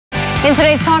In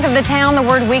today's Talk of the Town, the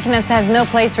word weakness has no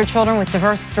place for children with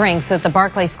diverse strengths. At the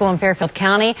Barclay School in Fairfield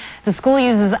County, the school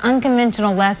uses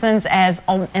unconventional lessons as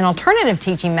an alternative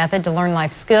teaching method to learn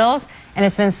life skills, and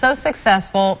it's been so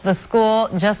successful, the school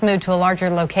just moved to a larger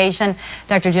location.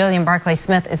 Dr. Gillian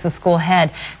Barclay-Smith is the school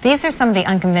head. These are some of the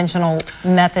unconventional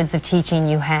methods of teaching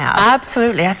you have.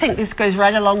 Absolutely. I think this goes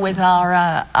right along with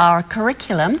our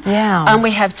curriculum. Yeah.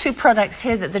 We have two products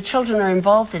here that the children are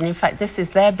involved in. In fact, this is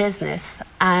their business.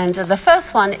 And the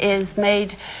first one is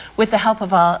made with the help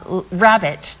of our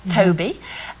rabbit, Toby.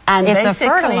 And it's basically, a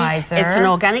fertilizer. It's an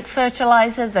organic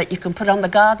fertilizer that you can put on the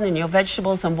garden and your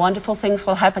vegetables, and wonderful things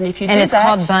will happen if you do that. And it's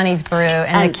called Bunny's Brew,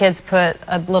 and the kids put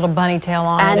a little bunny tail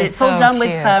on it. And it's all done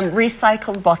with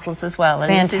recycled bottles as well.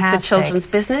 And Fantastic. This is the children's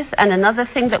business. And another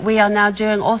thing that we are now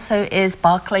doing also is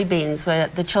Barclay beans, where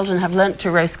the children have learnt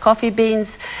to roast coffee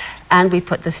beans. And we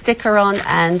put the sticker on,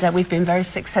 and we've been very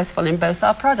successful in both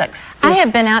our products. I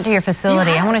have been out to your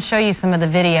facility. I want to show you some of the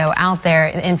video out there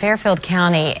in Fairfield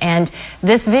County, and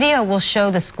this video will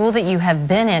show the school that you have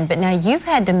been in, but now you've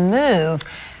had to move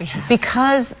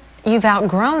because you've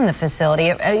outgrown the facility.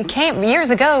 Years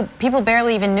ago, people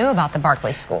barely even knew about the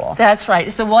Barclay School. That's right.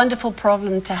 It's a wonderful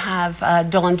problem to have,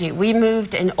 Dawndy. We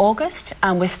moved in August,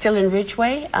 and we're still in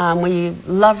Ridgeway. We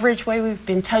love Ridgeway. We've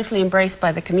been totally embraced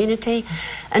by the community.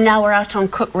 And now we're out on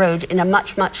Cook Road in a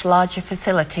much, much larger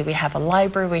facility. We have a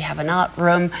library, we have an art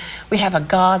room, we have a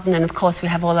garden, and of course we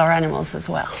have all our animals as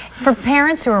well. For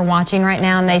parents who are watching right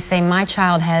now and they say, my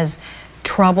child has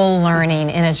trouble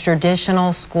learning in a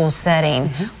traditional school setting,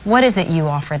 what is it you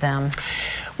offer them?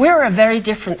 We're a very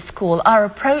different school. Our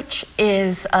approach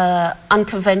is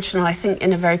unconventional, I think,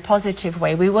 in a very positive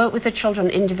way. We work with the children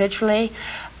individually,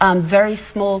 very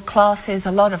small classes,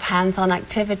 a lot of hands-on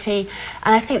activity,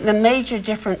 and I think the major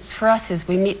difference for us is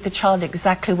we meet the child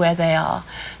exactly where they are.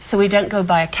 So we don't go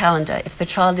by a calendar. If the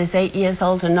child is 8 years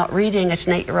old and not reading at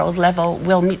an 8-year-old level,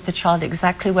 we'll meet the child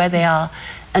exactly where they are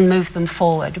and move them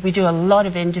forward. We do a lot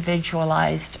of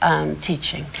individualized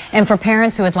teaching. And for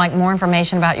parents who would like more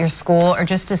information about your school or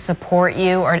just to support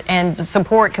you, and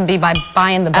support can be by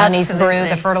buying the Bunny's Brew,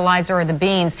 the fertilizer, or the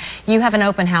beans, you have an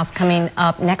open house coming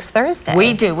up next Thursday.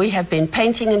 We do. We have been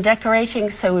painting and decorating,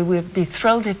 so we would be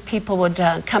thrilled if people would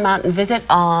come out and visit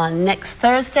on next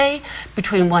Thursday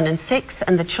between 1 and 6,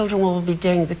 and the children will be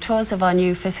doing the tours of our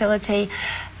new facility.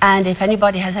 And if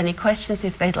anybody has any questions,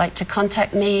 if they'd like to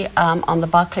contact me on the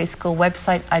Barclay School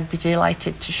website, I'd be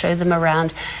delighted to show them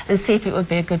around and see if it would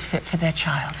be a good fit for their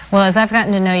child. Well, as I've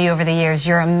gotten to know you over the years,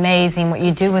 you're amazing. What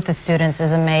you do with the students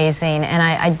is amazing.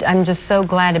 And I'm just so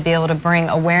glad to be able to bring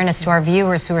awareness to our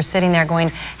viewers who are sitting there going,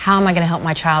 how am I going to help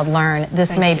my child learn?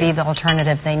 This may be the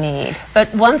alternative they need.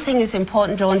 But one thing is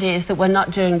important, Dawndy, is that we're not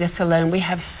doing this alone. We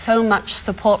have so much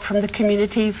support from the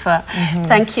community.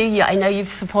 Thank you. I know you've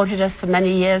supported us for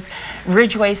many years.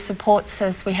 Ridgeway supports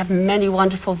us. We have many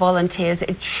wonderful volunteers.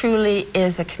 It truly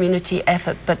is a community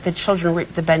effort, but the children reap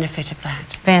the benefit of that.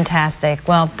 Fantastic.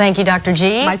 Well, thank you, Dr.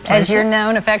 G, my pleasure. as you're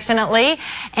known affectionately.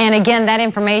 And again, that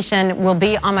information will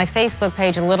be on my Facebook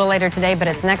page a little later today, but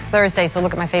it's next Thursday, so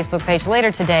look at my Facebook page later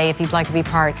today if you'd like to be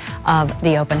part of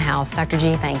the open house. Dr.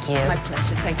 G, thank you. My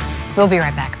pleasure. Thank you. We'll be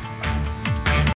right back.